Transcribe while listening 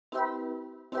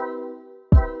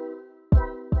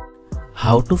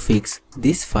How to fix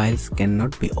 "these files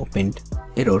cannot be opened"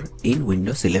 error in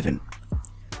Windows 11.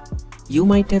 You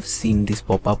might have seen this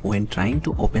pop-up when trying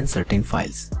to open certain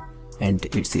files, and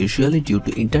it's usually due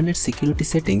to internet security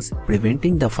settings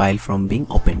preventing the file from being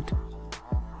opened.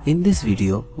 In this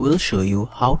video, we'll show you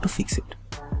how to fix it.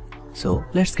 So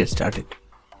let's get started.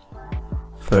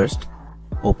 First,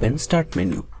 open Start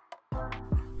menu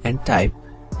and type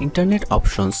Internet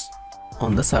Options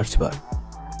on the search bar.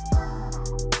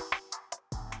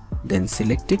 Then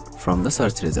select it from the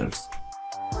search results.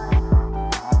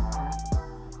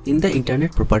 In the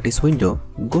Internet Properties window,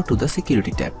 go to the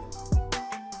Security tab.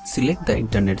 Select the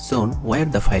Internet zone where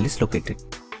the file is located.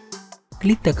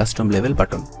 Click the Custom Level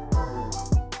button.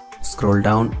 Scroll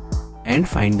down and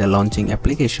find the Launching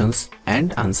Applications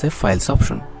and Unsafe Files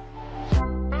option.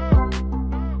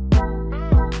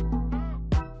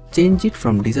 Change it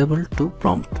from Disable to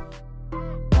Prompt.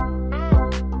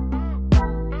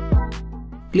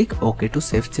 Click OK to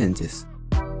save changes.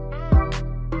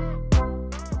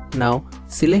 Now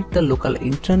select the local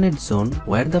intranet zone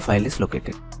where the file is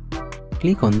located.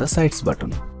 Click on the Sites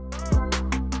button.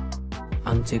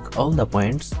 Uncheck all the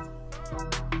points.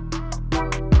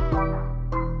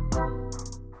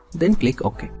 Then click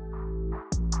OK.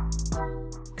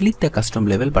 Click the Custom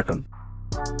Level button.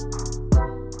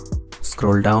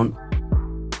 Scroll down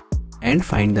and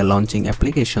find the Launching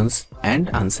Applications and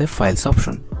Unsafe Files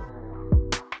option.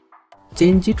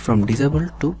 Change it from Disable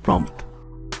to Prompt.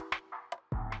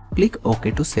 Click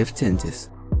OK to save changes.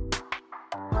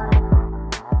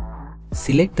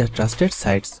 Select the trusted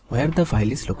sites where the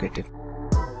file is located.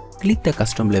 Click the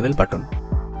Custom Level button.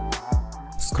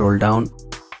 Scroll down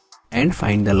and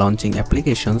find the Launching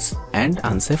Applications and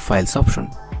Unsafe Files option.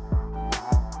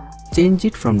 Change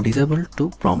it from Disable to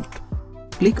Prompt.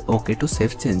 Click OK to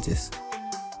save changes.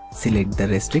 Select the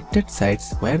restricted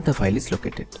sites where the file is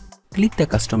located. Click the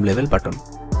Custom Level button.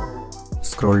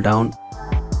 Scroll down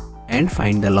and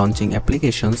find the Launching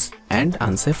Applications and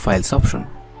Unsafe Files option.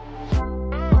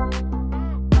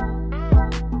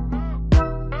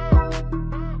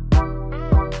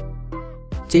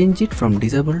 Change it from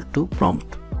Disable to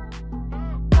Prompt.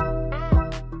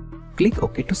 Click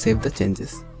OK to save the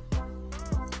changes.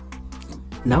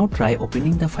 Now try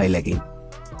opening the file again.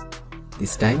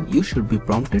 This time you should be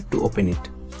prompted to open it.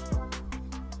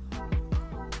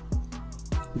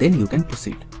 Then you can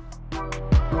proceed.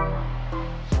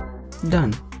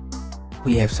 Done.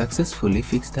 We have successfully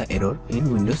fixed the error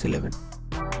in Windows 11.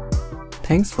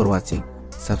 Thanks for watching.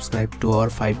 Subscribe to our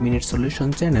 5-minute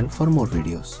solution channel for more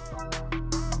videos.